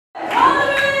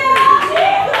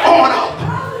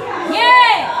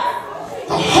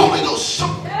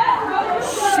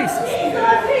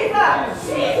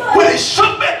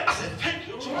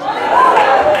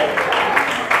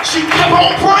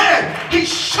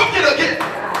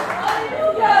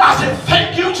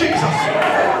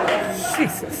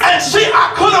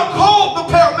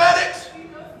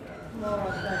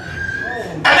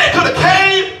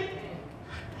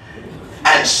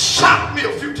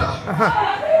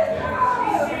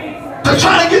to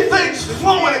try to get things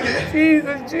flowing again.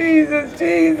 Jesus, Jesus,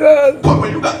 Jesus. But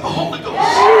when you got the Holy Ghost,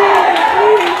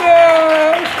 Jesus.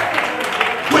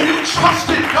 when you trust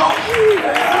in God,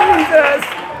 Jesus.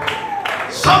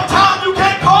 sometimes you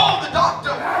can't call the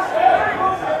doctor.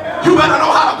 You better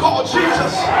know how to call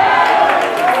Jesus.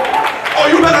 Or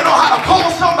you better know how to call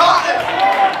somebody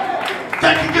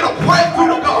that can get a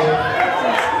breakthrough to God.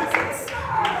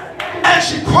 And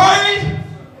she prayed.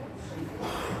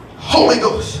 Holy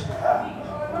Ghost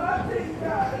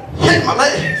hit my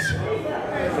legs.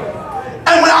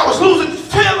 And when I was losing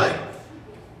feeling,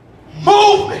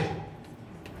 movement,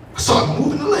 I started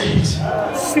moving the legs.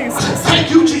 I said,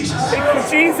 thank you, Jesus. Thank you,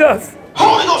 Jesus.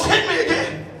 Holy Ghost hit me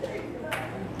again.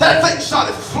 That thing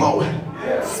started flowing.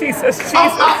 Jesus, Jesus.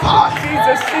 Out my body.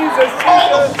 Jesus, Jesus, Jesus.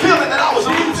 All the feeling that I was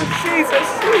losing Jesus,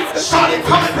 Jesus. started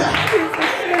coming back. Jesus,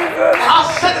 Jesus.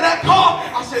 I sat in that car.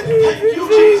 I said, thank you,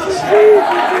 Jesus.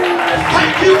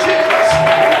 Thank you, Jesus.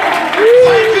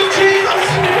 Thank you, Jesus.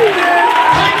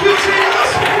 Thank you, Jesus.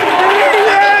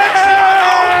 And the next thing I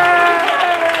know,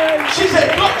 she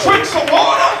said, go drink some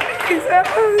water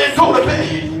and go to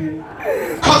bed.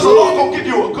 Because the Lord going to give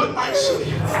you a good night's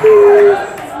sleep.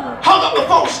 Hung up the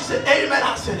phone. She said, amen.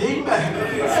 I said, amen.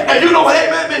 And you know what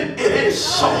amen meant? It is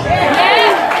so. Cut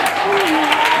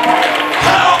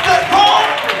off that phone.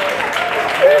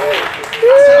 I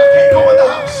said, I can't go in the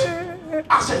house.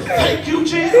 I said, thank you,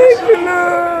 Jesus.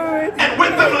 And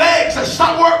with them legs that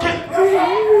stopped working,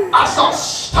 I started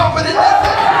stomping in that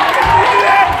thing.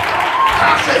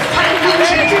 I said, thank you,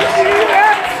 Jesus.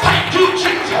 Thank you,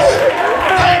 Jesus.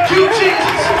 Thank you,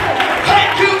 Jesus.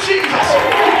 Thank you, Jesus.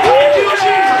 Thank you,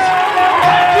 Jesus.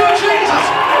 Thank you, Jesus.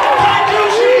 Thank you,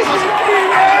 Jesus.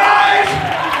 Life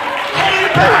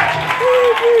came back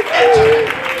into me.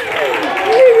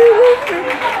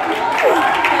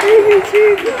 Thank you,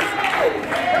 Jesus.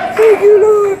 Thank you,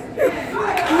 Lord.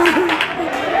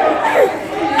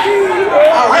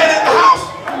 I ran in the house.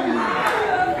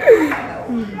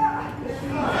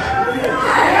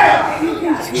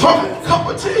 Drunk a cup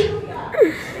of tea.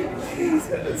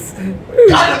 Jesus.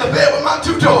 Got in the bed with my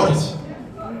two daughters.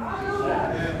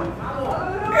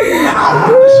 And I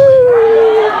went to sleep.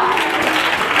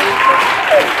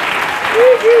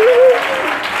 Thank you, Lord.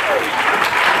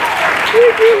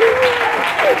 Thank you, Lord.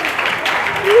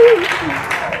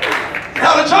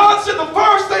 Now, the John said the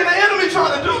first thing the enemy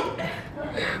trying to do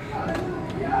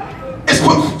is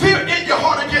put fear in your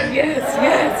heart again. Yes,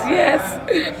 yes, yes.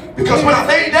 Because when I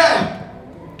laid down,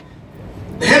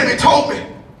 the enemy told me,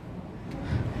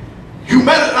 you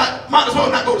might as well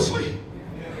not go to sleep.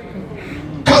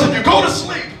 Because if you go to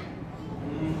sleep,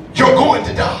 you're going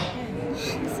to die.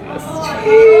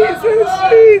 Jesus,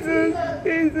 Jesus,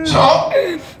 Jesus. So,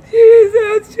 Jesus,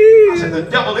 I Jesus. said, the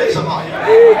devil is a liar.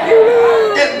 Thank you,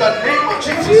 Lord. In the name of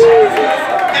Jesus.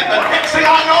 And the next thing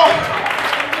I know,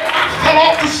 I fell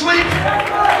off to sleep.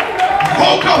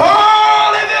 Woke up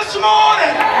early this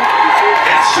morning.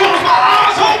 As soon as my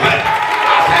eyes opened,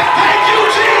 I said, thank you,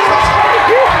 Jesus.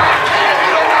 I came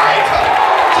here tonight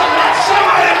to let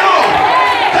somebody know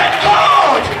that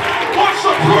God wants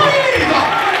to breathe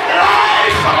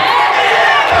life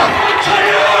into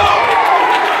you.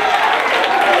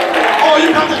 All you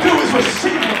got to do is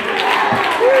receive it.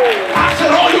 I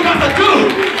said, all you got to do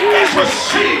is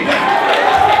receive it.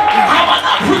 How about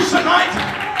I preach tonight?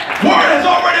 Word is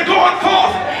already going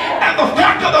forth. And the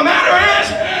fact of the matter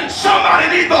is, somebody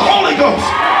needs the Holy Ghost.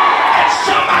 And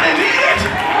somebody needs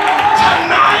it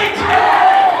tonight.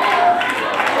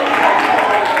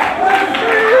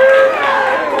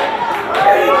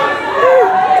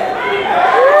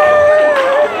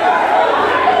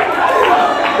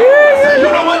 I said, you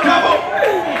know what, devil?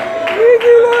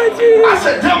 I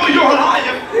said, devil, you're a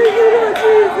liar.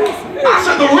 I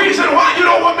said, the reason why you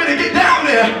don't want me to get down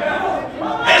there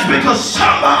is because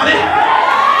somebody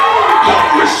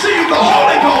won't receive the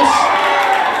Holy Ghost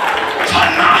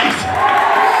tonight.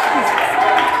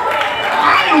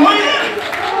 I ain't waiting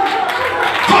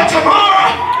for tomorrow.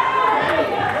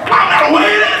 I'm not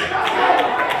waiting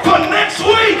for next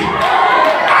week.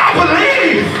 I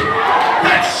believe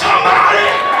that somebody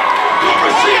will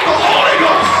receive the Holy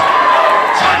Ghost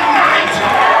tonight.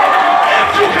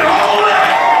 If you can hold it,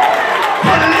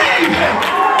 believe him.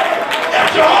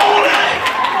 If you hold it,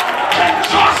 can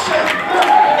trust him,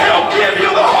 he'll give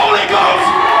you the Holy Ghost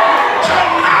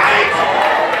tonight.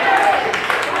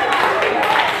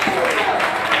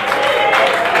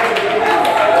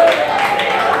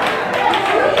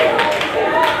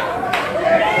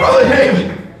 Brother David,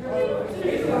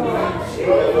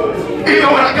 even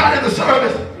when I got in the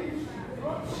service,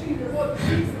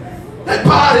 that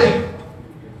body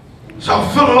shall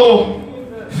feel a little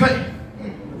faint.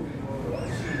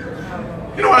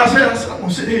 You know what I said? I said, I'm going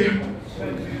to sit here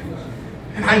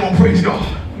and I ain't going to praise God.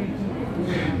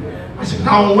 I said,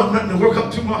 I don't want nothing to work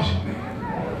up too much.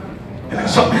 And then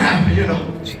something happened, you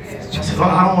know. I said, Lord,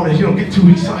 I don't want to, get too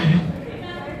excited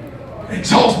and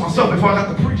exhaust myself before I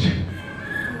got to preach.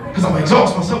 Because I'm going to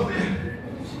exhaust myself then.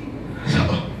 So,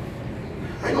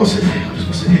 I ain't going to sit there. I'm just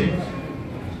going to sit here.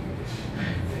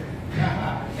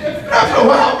 And after a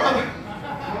while, brother,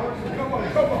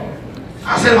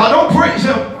 I said, if I don't praise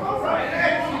him,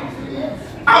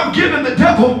 I'm giving the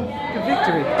devil The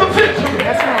victory. the victory.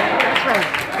 That's right. That's right.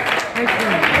 Thank you.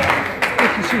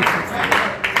 Thank you, Jesus.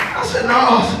 I said,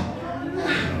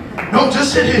 no,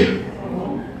 just sit here.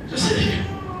 Just sit here.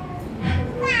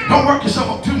 Don't work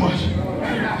yourself up too much.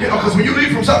 Because when you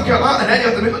leave from South Carolina, then you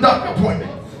have to make a doctor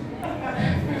appointment.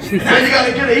 Now you got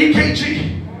to get an EKG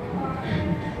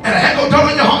and a head go down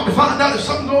in your heart to find out if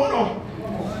something's going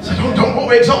on. So don't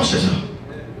overexhaust yourself.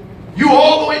 You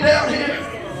all the way down here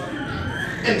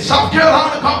in South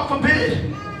Carolina, God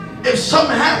forbid, if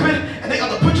something happened and they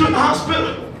got to put you in the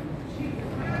hospital,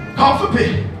 God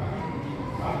forbid.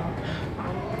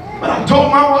 But I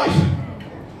told my wife,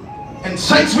 and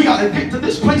saints, we got to get to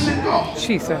this place in God.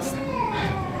 Jesus.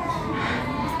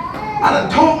 I done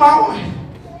told my wife,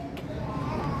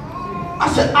 I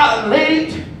said, I done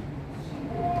laid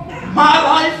my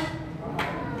life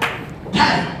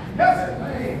down.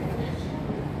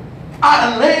 I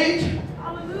done laid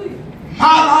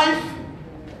my life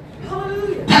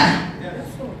down.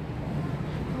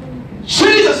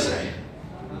 Jesus said,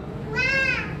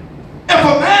 if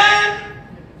a man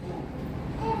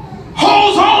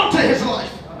holds on to his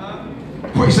life,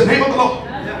 praise the name of the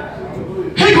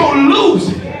Lord, he gonna lose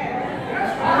it.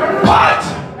 But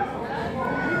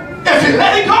if he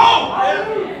let it go,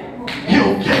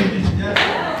 he'll gain it.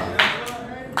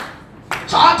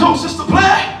 So I told Sister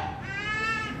Blair,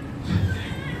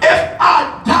 if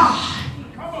I die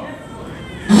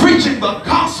preaching the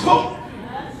gospel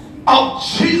of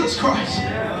Jesus Christ,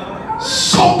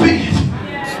 so be it.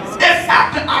 If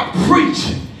after I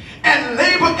preach and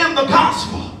labor in the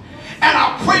gospel and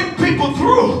I pray people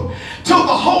through to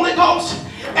the Holy Ghost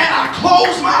and I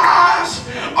close my eyes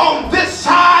on this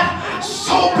side,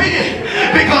 so be it.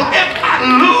 Because if I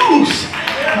lose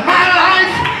my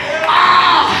life,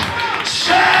 I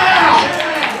shall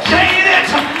gain it.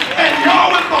 And y'all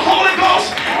with the Holy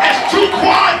Ghost is too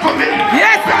quiet for me.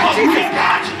 Yes, because Jesus. we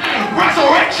got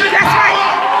resurrection That's power.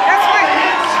 right. That's right.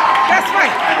 That's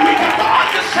right. And we can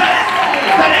understand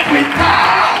that if we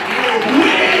die,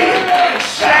 we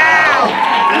shall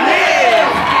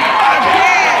live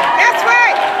again. That's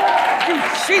right.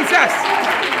 Jesus.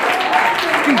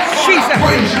 Jesus.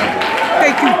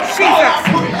 Thank you, Jesus.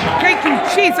 Thank you,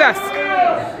 Jesus.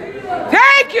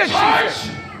 Thank you,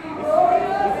 Jesus.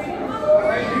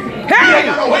 Hey!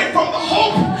 Get away from the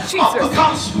hope of the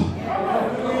gospel.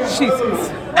 Jesus.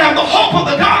 And the hope of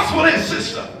the gospel is,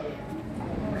 sister,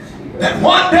 that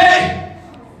one day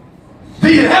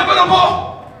the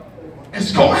inevitable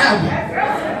is going to happen.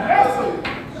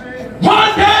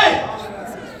 One day.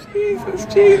 Jesus,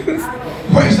 Jesus.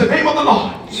 Praise the name of the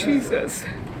Lord. Jesus.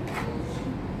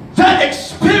 That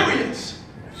experience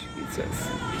Jesus.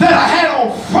 that I had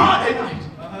on Friday night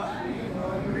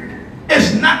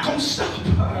is not going to stop.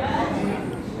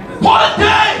 What a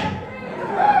day!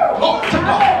 Glory to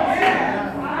God.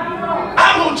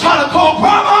 I'm going to try to call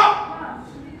grandma,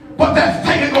 but that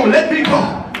thing ain't going to let me go.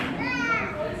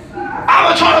 I'm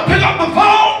going to try to pick up the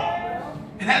phone,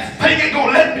 and that thing ain't going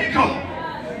to let me go.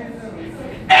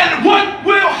 And what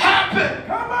will happen?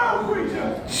 Come on,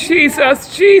 preacher.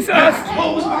 Jesus, Jesus.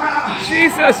 Close my eyes.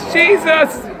 Jesus,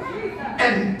 Jesus.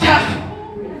 And death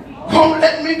won't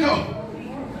let me go.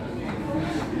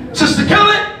 Sister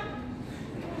Kelly,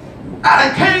 I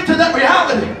done came to that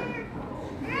reality.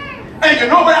 And you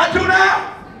know what I do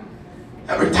now?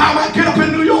 Every time I get up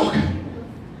in New York,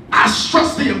 I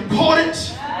stress the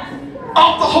importance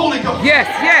of the Holy Ghost. Yes,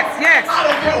 yes, yes. I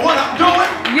don't care what I'm doing.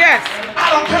 Yes. I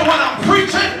don't care what I'm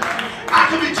preaching. I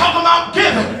could be talking about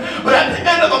giving, but at the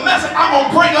end of the message, I'm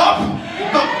going to bring up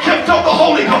the gift of the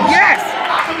Holy Ghost. Yes.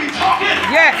 I could be talking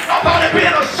Yes. about it being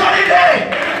a sunny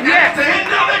day. And Yes. at the end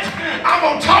of it, I'm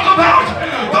going to talk about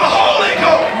the Holy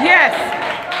Ghost. Yes.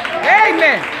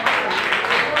 Amen.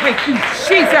 Thank you,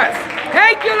 Jesus.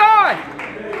 Thank you, Lord.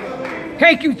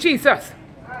 Thank you, Jesus.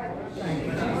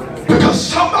 Because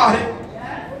somebody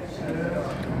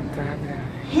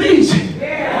needs it.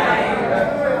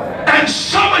 And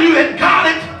some of you that got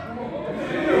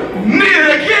it need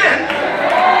it again.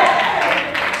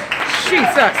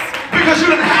 Jesus. Because you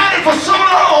done had it for so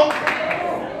long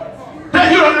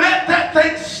that you done let that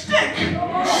thing stick.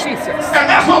 Jesus. And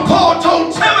that's what Paul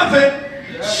told Timothy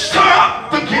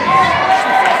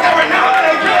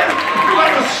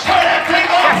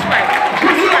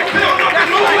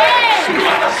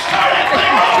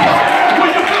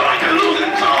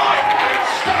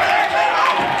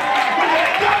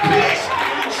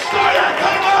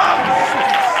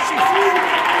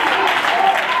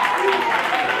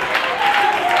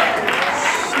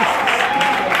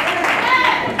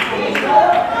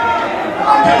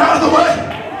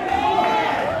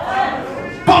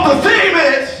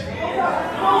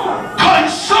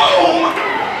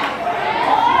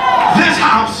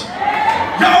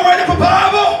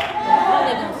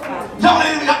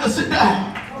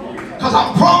Because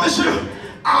I promise you,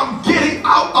 I'm getting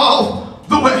out of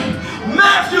the way.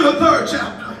 Matthew, the 3rd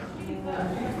chapter.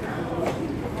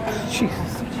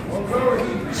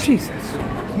 Jesus. Jesus.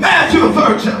 Matthew, the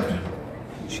 3rd chapter.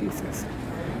 Jesus.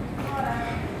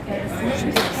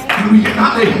 And we get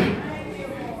out of here.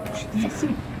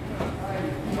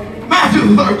 Matthew,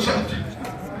 the 3rd chapter.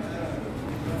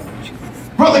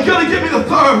 Brother Gilly, give me the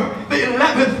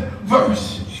 11th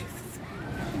verse.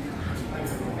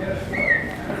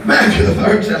 Matthew, the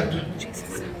 3rd chapter.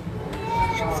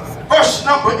 Verse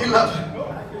number 11.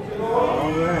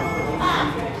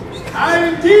 I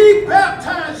indeed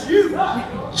baptize you.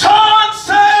 John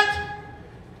said,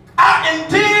 I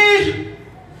indeed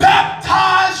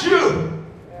baptize you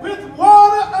With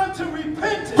water unto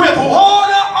repentance. with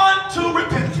water unto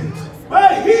repentance.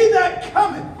 But he that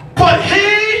cometh But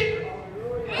he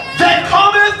that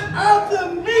cometh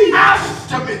after me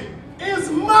after me, is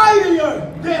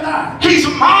mightier than I, he's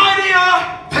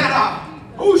mightier than I,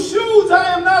 whose shoes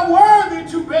I am not worthy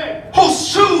to bear. whose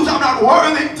shoes I'm not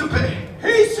worthy to bear.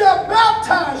 He shall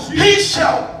baptize you He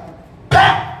shall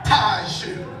baptize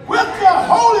you with the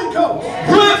Holy Ghost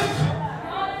with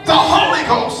the Holy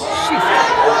Ghost and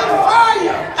with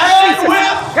fire. and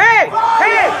with Hey,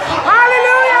 hey,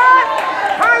 hallelujah,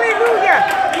 hallelujah,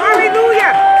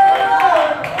 hallelujah.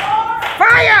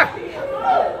 Fire.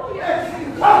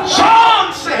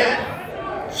 John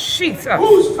said, Jesus.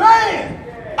 Whose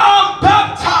fan, I'm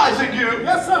baptizing you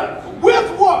yes sir, with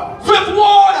what? with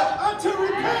water. Unto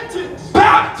repentance.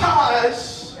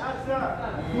 Baptize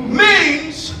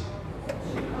means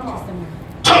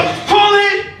to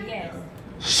fully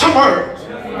submerge,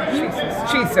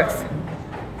 Jesus.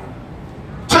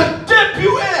 to dip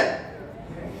you in,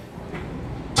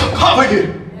 to cover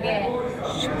you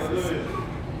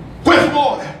with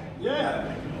water.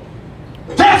 Yeah,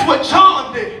 That's what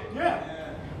John did. yeah.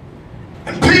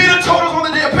 And Peter told us on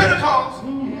the day of Pentecost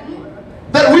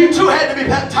that we too had to be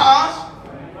baptized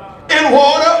in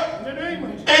water In the name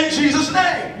of Jesus. in Jesus'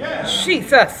 name. Yeah.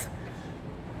 Jesus.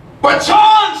 But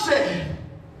John said,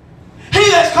 he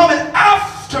that's coming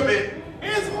after me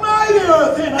Is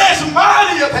mightier than I, is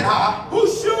mightier than I,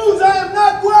 whose shoes I am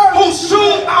not worthy. whose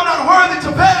shoes I'm not worthy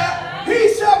to bear.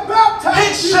 He shall baptize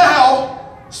He you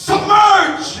shall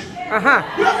submerge you. Uh-huh.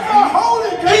 with the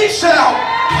Holy Ghost. He shall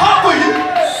cover you.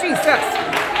 Jesus.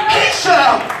 He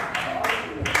shall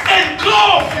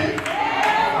engulf you.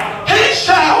 He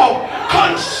shall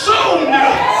consume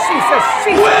you Jesus.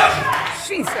 with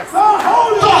Jesus. The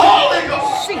Holy the Ghost Holy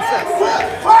Ghost Jesus.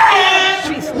 with fire.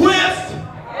 and Jesus. with.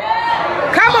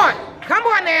 Come on. Come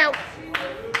on now.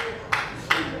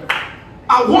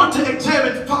 I want to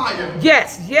examine fire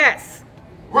Yes, yes.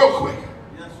 real quick.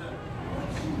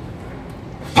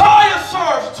 Fire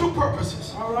serves two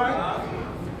purposes. All right.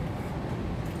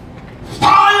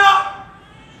 Fire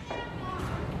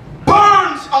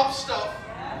burns up stuff.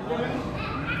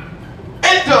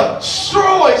 It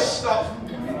destroys stuff.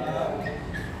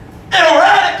 It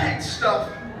eradicates stuff.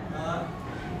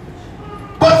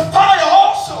 But fire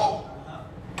also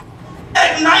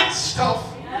ignites stuff.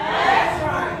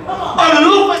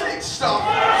 Illuminates stuff.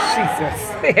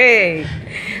 Jesus. Hey.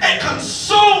 And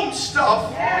consumes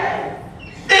stuff.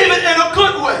 Even in a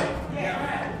good way.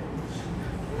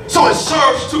 So it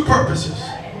serves two purposes.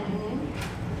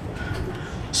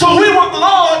 So we want the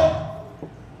Lord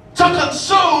to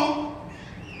consume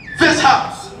this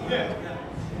house.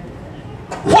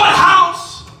 What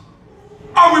house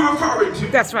are we referring to?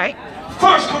 That's right.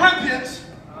 1 Corinthians,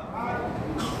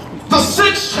 the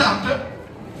 6th chapter,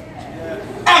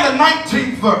 and the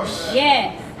 19th verse.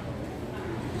 Yes.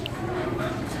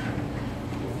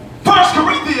 1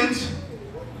 Corinthians,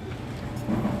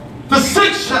 the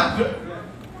 6th chapter,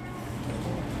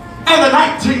 and the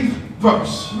 19th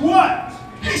verse. What?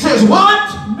 He says,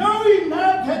 what? Know ye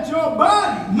not that your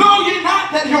body Know ye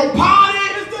not that your body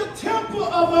is the temple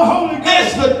of the Holy Ghost?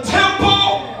 is the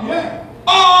temple Yeah.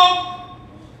 of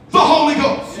the Holy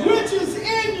Ghost, Which is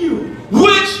in you,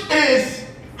 which is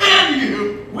in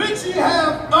you, which ye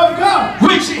have of God.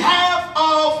 which ye have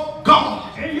of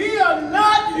God. And ye are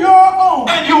not your own,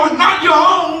 And you are not your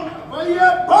own, but ye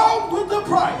are bought with the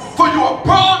price. for you are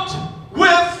bought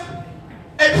with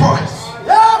a price.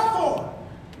 Therefore,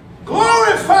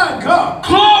 glorify God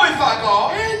Glorify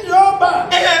God in your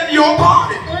body in your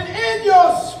body and in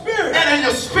your spirit, and in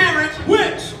your spirit,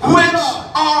 which which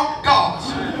are God's.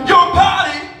 Your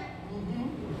body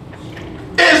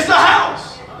is the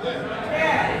house.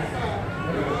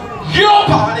 Your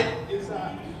body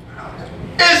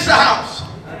is the house.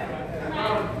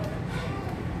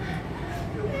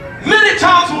 Many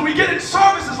times when we get in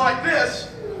services like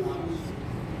this,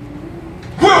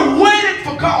 we're waiting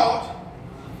for God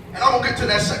get to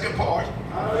that second part.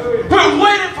 We're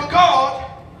waiting for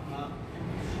God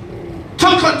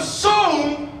to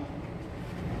consume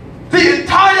the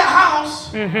entire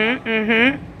house, meaning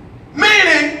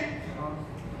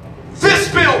this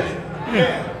building.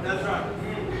 That's right.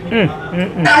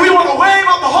 And we want the wave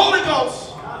of the Holy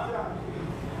Ghost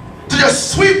to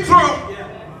just sweep through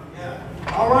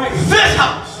this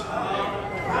house.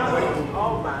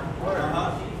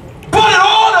 But in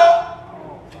order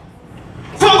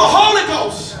for the Holy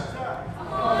Ghost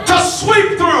to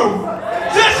sweep through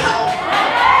this house,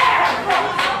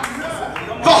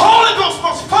 the Holy Ghost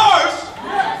must first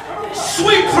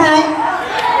sweep through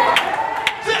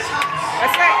this house.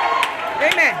 That's right.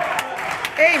 Amen.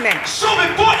 Amen. So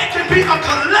before it can be a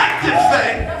collective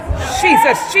thing,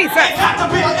 Jesus, Jesus. it has to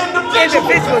be an individual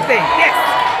thing. Yes,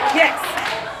 yes.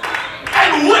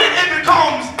 And when it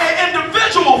becomes an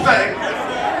individual thing,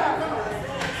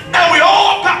 and we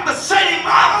all got the same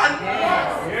mind,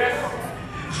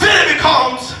 then it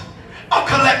becomes a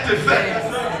collective thing.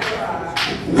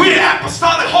 We the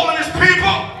apostolic holiness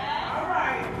people,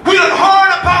 we done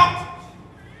heard about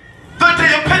the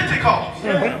day of Pentecost.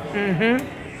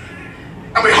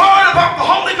 And we heard about the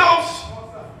Holy Ghost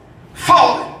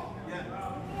falling.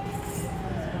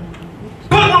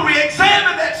 But when we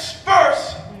examine that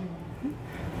verse,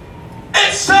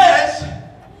 it says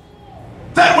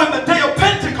that when the day of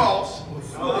Pentecost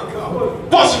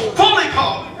was fully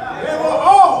come,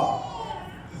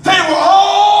 They were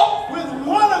all with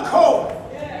one accord.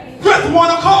 With one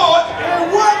accord.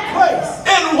 In one place.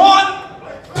 In one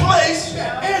place.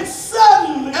 And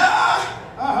suddenly.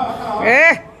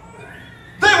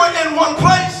 They were in one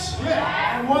place.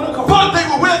 In one accord. But they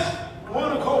were with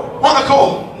one accord. One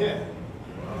accord. Yeah.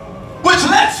 Which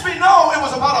lets me know it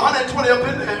was about 120 up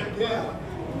in there. Yeah.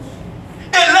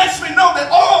 It lets me know that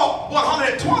all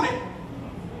 120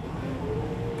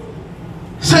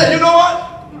 said, you know what?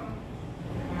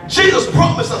 Jesus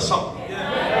promised us something.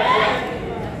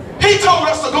 He told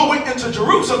us to go into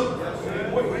Jerusalem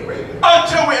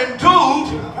until we're endued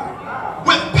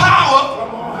with power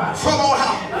from on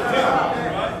high.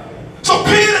 So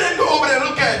Peter didn't go over there and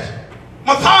look at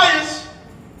Matthias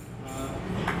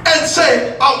and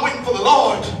say, I'm waiting for the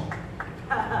Lord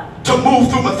to move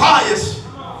through Matthias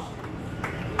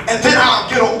and then I'll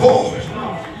get on board.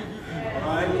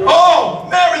 Oh,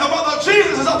 Mary, the mother of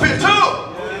Jesus, is up here too.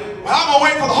 But I'm going to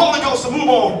wait for the Holy Ghost to move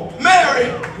on Mary,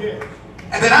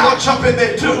 and then I'll jump in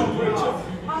there too.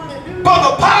 But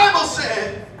the Bible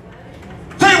said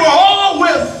they were all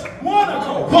with one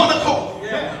accord. One accord.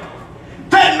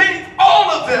 That means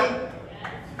all of them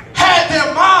had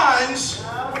their minds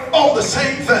on the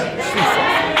same thing.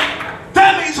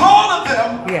 That means all of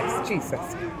them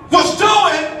was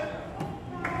doing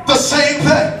the same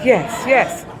thing. Yes,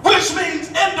 yes. Which means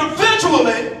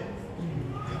individually,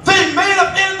 they made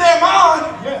up in their mind,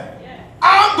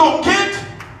 I'm going to get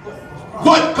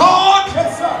what God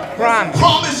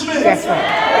promised me. That's right.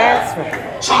 That's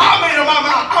right. So I made up my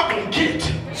mind, I'm going to get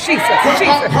what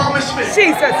God promised me.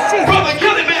 Jesus. Brother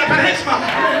Gilly made up in his mind,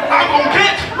 I'm going to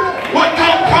get what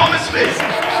God promised me.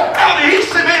 Elder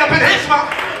Easton made up in his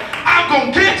mind, I'm going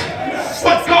to get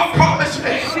what God promised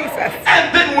me. And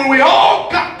then when we all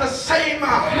got the same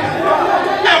mind,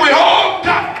 and we all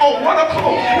got on one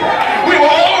accord, we were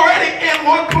already in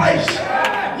one place.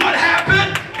 What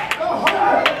happened?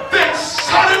 Then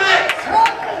suddenly,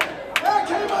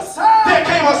 there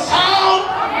came a sound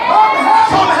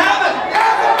from heaven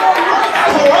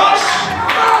as a rush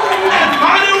and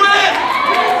mighty wind,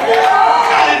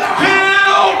 and it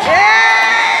filled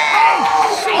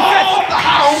all the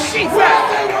house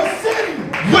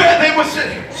where they were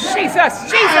sitting. Jesus.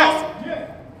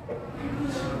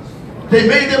 They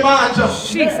made their minds up.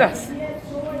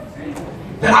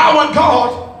 That I want God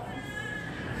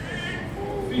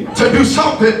to do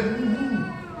something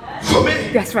for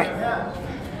me. That's right.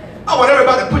 I want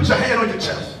everybody to put your hand on your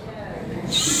chest.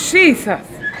 Jesus.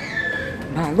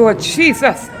 My Lord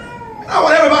Jesus. I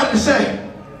want everybody to say,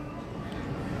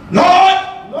 Lord,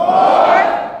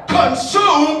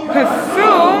 consume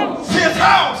this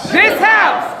house. This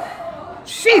house.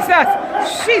 Jesus.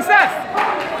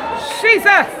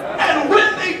 And when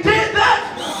they did that,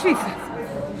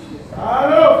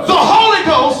 the Holy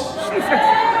Ghost,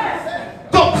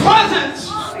 the presence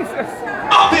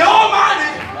of the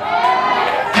Almighty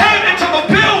came into the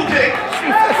building.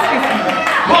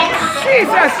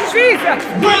 Jesus.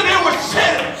 Where they were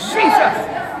sitting.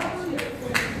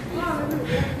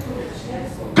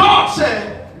 God said,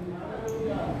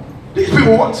 these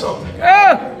people want something.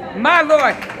 Oh, my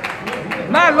Lord.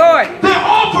 They're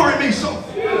offering me something.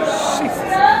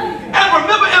 And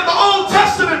remember in the Old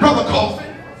Testament, Brother Coffey,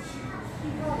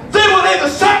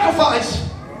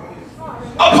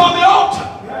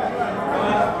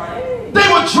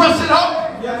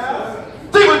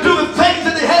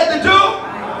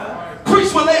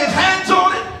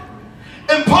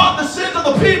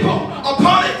 of the people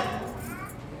upon it.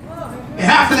 And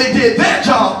after they did their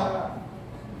job,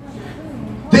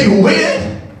 they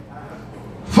waited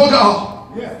for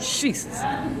God. Jesus.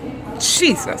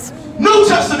 Jesus. New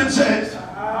Testament says,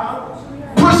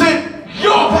 present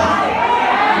your body,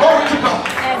 glory to God,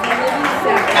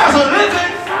 as a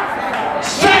living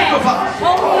sacrifice,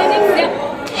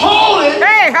 holy,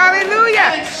 Hey, hallelujah.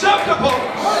 and acceptable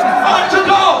unto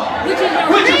God,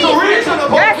 which is a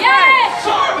reasonable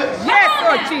service. Yes,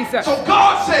 Lord Jesus. So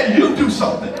God said, you do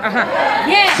something.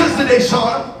 Sister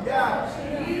Deshana,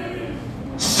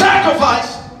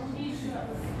 sacrifice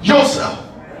yourself.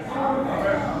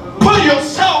 Put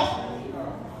yourself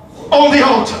on the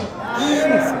altar.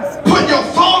 Put your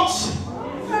thoughts,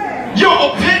 your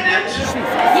opinions,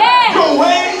 your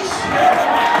ways,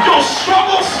 your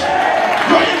struggles,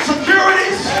 your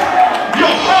insecurities,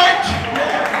 your hurt,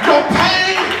 your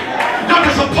pain, your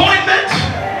disappointment,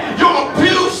 your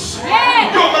abuse,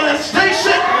 your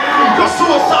molestation, your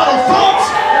suicidal thoughts,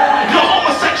 your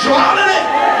homosexuality,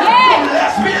 your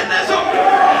lesbianism,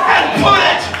 and put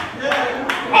it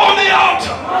on the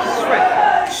altar.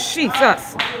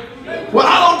 Jesus. Well,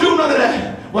 I don't do none of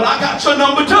that. Well, I got your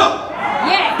number too.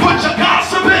 Put your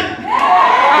gossiping,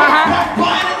 your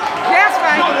backbiting, That's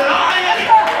right. your lying,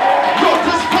 your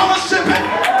disfellowshipping,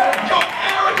 your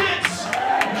arrogance,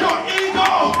 your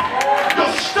ego,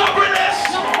 your stubbornness,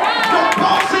 your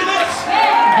bossiness,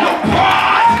 your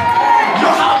pride,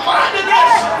 your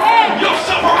high-mindedness, your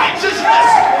self-righteousness,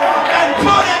 and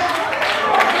put it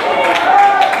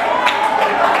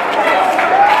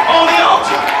on the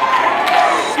altar.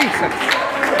 Jesus.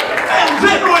 And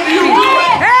then when you do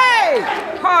it, Hey,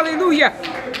 hallelujah.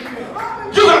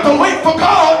 you have to wait for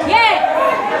God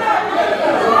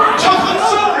to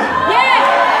consume it.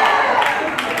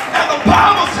 And the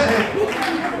Bible said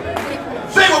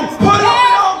they will put it on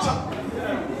the altar.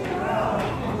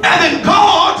 And then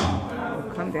God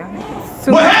Come down.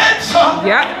 will answer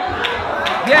Yeah.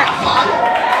 Yeah. fire.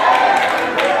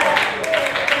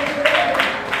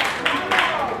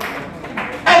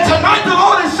 And tonight the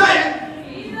Lord is saying,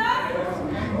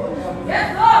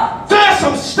 there's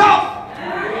some stuff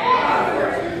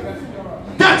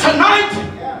that tonight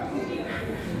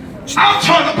I'm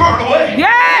trying to burn away.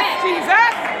 Yes,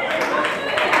 Jesus.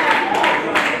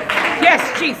 Yes,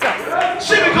 Jesus.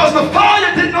 See, because the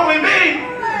fire didn't only mean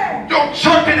you're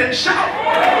jerking and shouting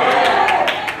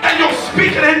and you're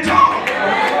speaking in tongues.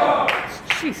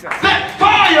 Jesus. That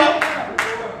fire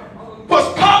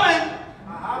was coming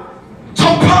to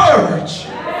purge,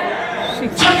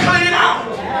 to clean out,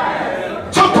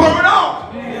 to burn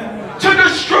up, to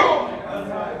destroy.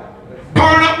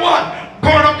 Burn up what?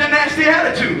 Burn up the nasty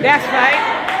attitude. That's right.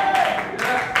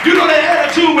 You know that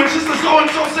attitude when sister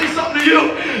so-and-so say something to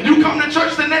you, you come to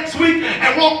church the next week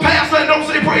and walk past her and don't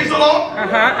say praise the Lord?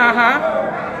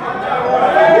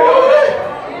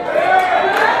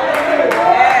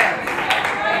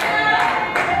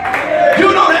 You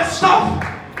know that stuff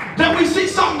that we see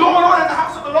something going on in the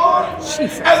house of the Lord,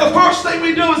 Jesus. and the first thing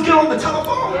we do is get on the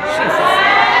telephone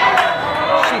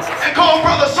Jesus. and call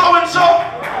brother so-and-so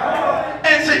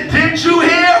and say, did you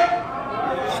hear?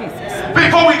 Jesus.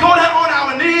 Before we go down on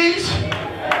our knees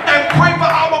and pray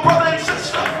for our brother and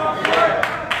sister.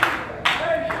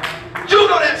 You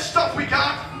know that stuff we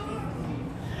got.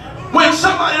 When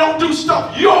somebody don't do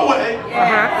stuff your way,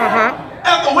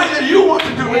 and the way that you want to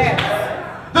do it,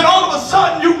 then all of a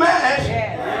sudden you mad,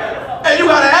 and you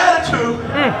got an attitude,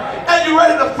 and you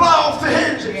ready to fly off the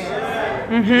hinges.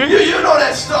 You know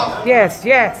that stuff. Yes,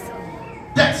 yes.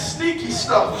 That sneaky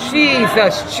stuff.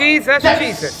 Jesus, Jesus, That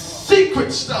Jesus.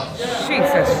 secret stuff.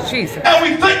 Jesus, Jesus. And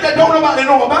we think that don't nobody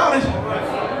know about it.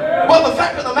 But the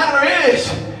fact of the matter is,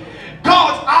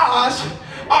 God's eyes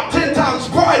are 10 times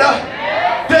brighter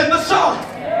than the sun.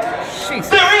 Jesus.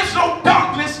 There is no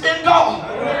darkness in God.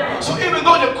 So even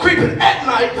though you're creeping at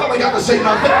night, y'all ain't got to say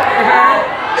nothing.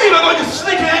 Even though you're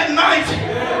sneaking at night,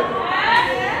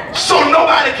 so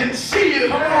nobody can see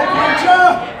you,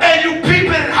 and you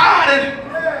peeping and hiding,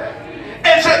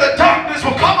 and say the darkness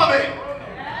will cover me.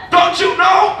 Don't you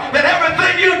know that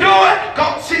everything you doing,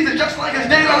 God sees it just like it's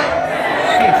daylight?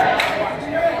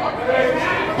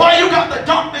 Why you got the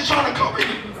darkness trying to cover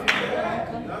you?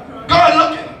 God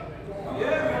looking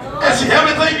and see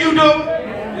everything you do,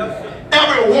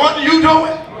 everyone you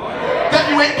doing, that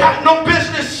you ain't got no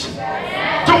business.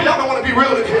 Y'all don't want to be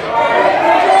real in here.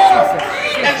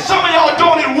 And some of y'all are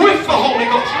doing it with the Holy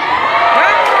Ghost.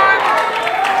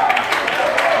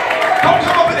 Don't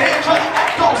come up in here and try to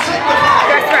act all sanctified.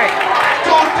 That's right.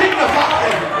 Don't dignify.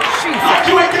 Like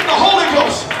you ain't getting the Holy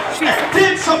Ghost. And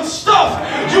did some stuff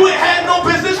you ain't had no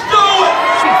business doing.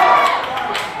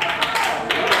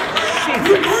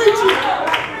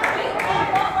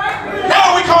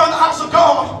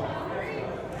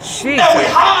 And we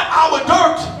hide our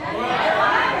dirt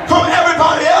from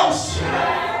everybody else.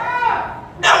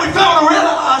 And we fail to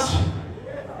realize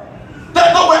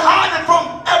that though we're hiding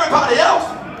from everybody else,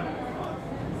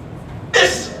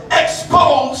 it's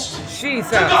exposed to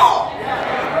God.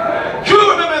 You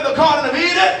remember in the Garden of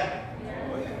Eden,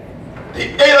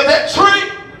 they ate of that tree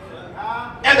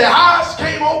and their eyes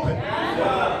came open.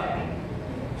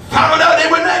 Found out they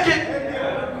were naked.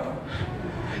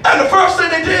 And the first thing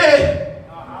they did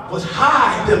was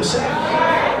hide themselves.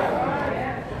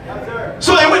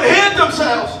 So they went and hid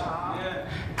themselves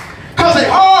because they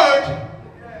heard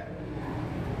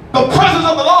the presence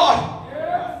of the Lord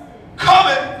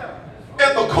coming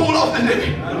in the cool of the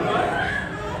day.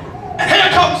 And here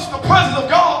comes the presence of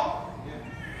God,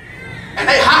 and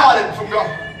they hide it from God.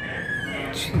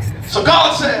 So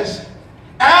God says,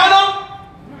 Adam,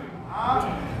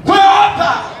 where art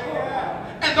thou?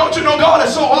 And don't you know God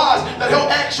is so wise that he'll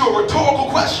ask you a rhetorical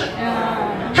question.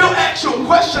 He'll ask you a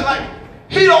question like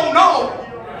he don't know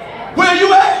where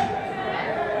you at.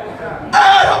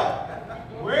 Adam,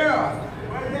 where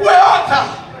art thou?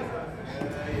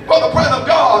 Well, the presence of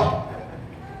God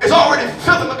is already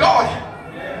filling the garden,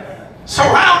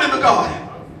 surrounding the garden.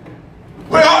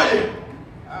 Where are you?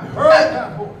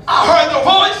 I heard the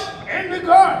voice in the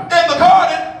garden. In the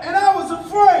garden. And I was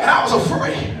afraid. And I was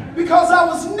afraid. Because I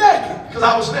was naked. Because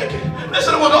I was naked.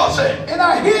 Listen to what God said. And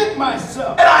I hid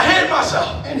myself. And I hid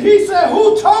myself. And he said,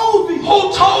 who told thee?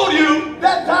 Who told you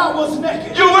that thou was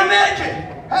naked? You were naked.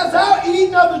 Hast thou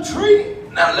eaten of the tree?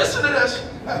 Now listen to this.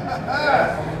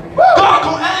 God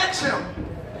gonna ask him.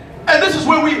 And this is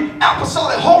where we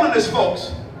apostolic holiness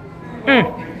folks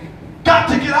got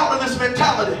to get out of this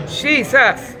mentality.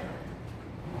 Jesus.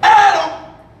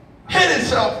 Adam hid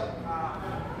himself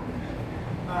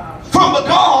from the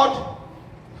God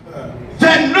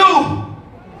that knew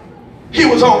he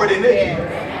was already naked.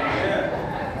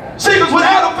 See, because what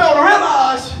Adam failed to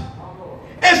realize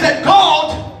is that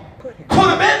God put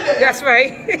him in there. That's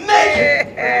right.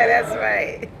 Naked. That's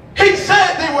right. He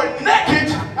said they were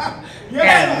naked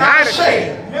and not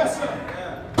ashamed. Yes, sir.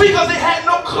 Because they had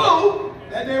no clue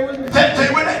that they were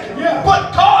naked. Yeah.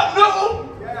 But God knew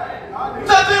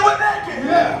that they were naked.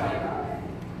 Yeah.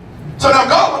 So now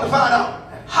God wanted to find out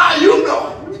how you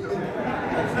know.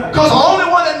 Because the only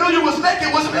one that knew you was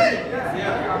naked was me.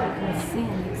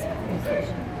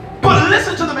 But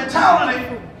listen to the mentality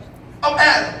of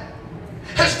Adam.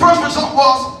 His first result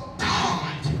was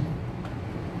died.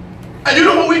 And you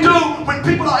know what we do when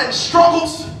people are in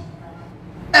struggles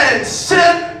and in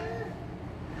sin?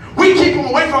 We keep them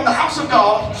away from the house of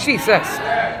God. Jesus.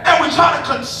 And we try to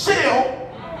conceal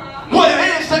what it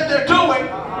is that they're doing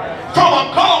from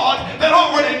a God that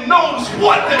already knows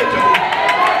what they're doing.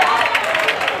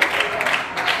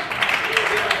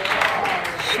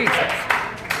 Jesus.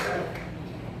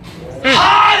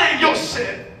 Hiding your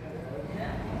sin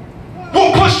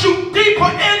will push you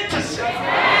deeper into sin.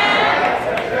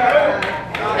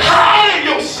 Hiding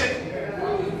your sin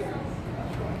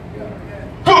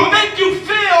will make you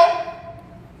feel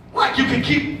like you can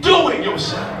keep doing your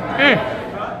sin.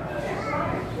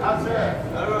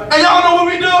 And y'all know what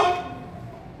we do?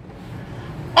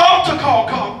 Altar call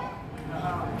come.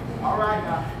 All right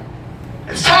now.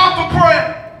 It's time for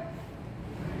prayer.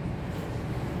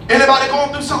 Anybody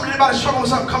going through something, anybody struggling with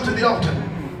something, come to the altar.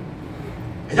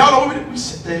 And y'all know what we do? We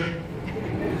sit there.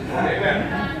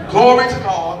 Amen. Glory to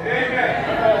God.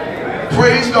 Amen.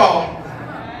 Praise God.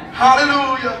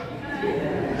 Hallelujah.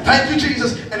 Thank you,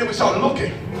 Jesus. And then we start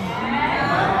looking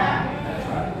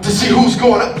to see who's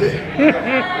going up there.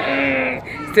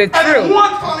 And then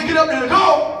one finally get up there to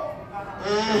go.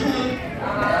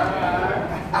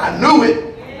 I knew it.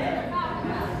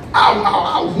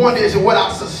 I wonder is it what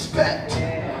I suspect.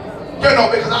 You know,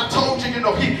 because I told you, you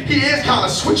know, he is kind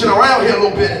of switching around here a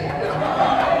little bit. You know.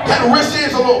 That wrist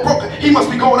is a little broken. He must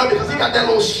be going up because he got that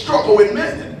little struggle in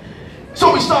men.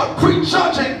 So we start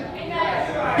prejudging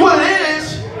what it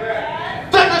is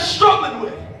that they're struggling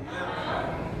with.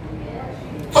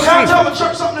 But can I tell the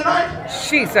church something tonight?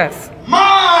 Jesus.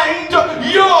 Mind your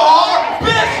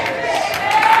business.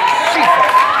 Jesus.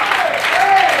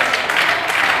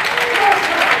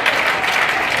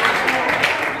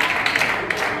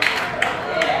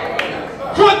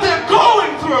 What they're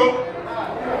going through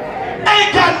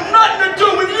ain't got nothing to do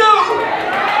with you.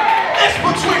 It's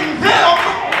between them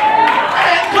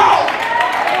and God.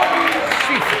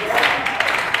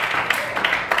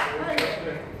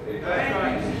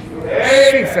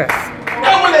 Jesus.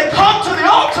 And when they come to the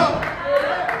altar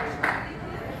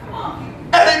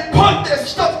and they put their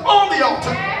stuff on the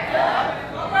altar,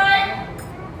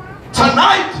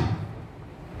 tonight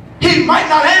he might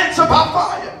not answer by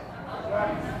fire.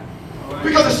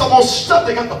 Because there's some more stuff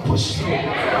they got to push through.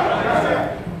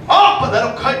 Oh, but let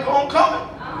them keep on coming.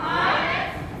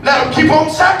 Let them keep on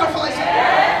sacrificing.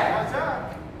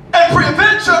 And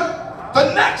prevent you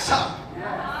the next time.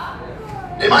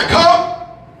 They might come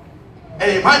and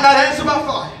they might not answer by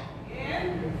fire.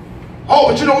 Oh,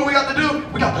 but you know what we got to do?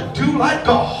 We got to do like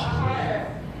God.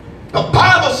 The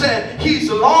Bible said he's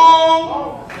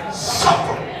long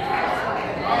suffering.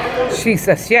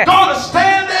 Jesus, yes. God will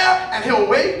stand there and he'll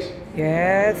wait.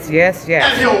 Yes, yes, yes.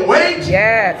 And he'll wait.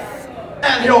 Yes.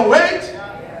 And he'll wait.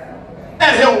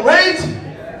 And he'll wait.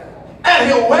 And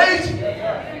he'll wait.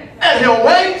 And he'll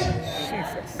wait.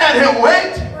 Jesus. And he'll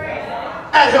wait.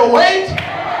 And he'll wait.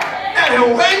 And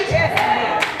he'll wait.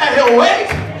 And he'll wait.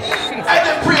 Jesus. And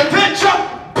then pre-adventure,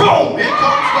 boom, here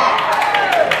comes God.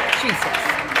 Jesus.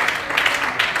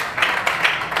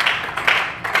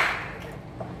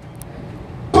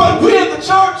 But we in the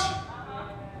church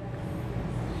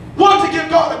want to give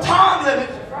God a time limit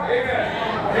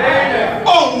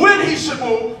on when he should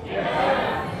move,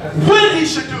 when he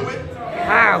should do it,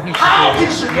 How he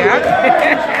should do it.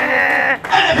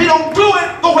 And if he don't do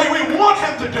it the way we want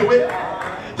him to do it,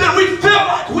 then we feel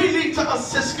like we need to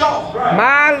assist God.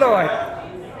 My Lord.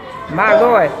 My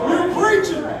Lord. We're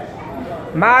preaching.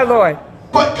 My Lord.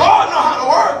 But God knows how to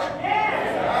work.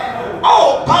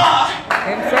 All by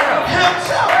Himself.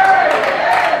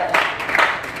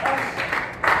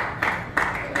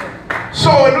 So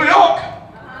in New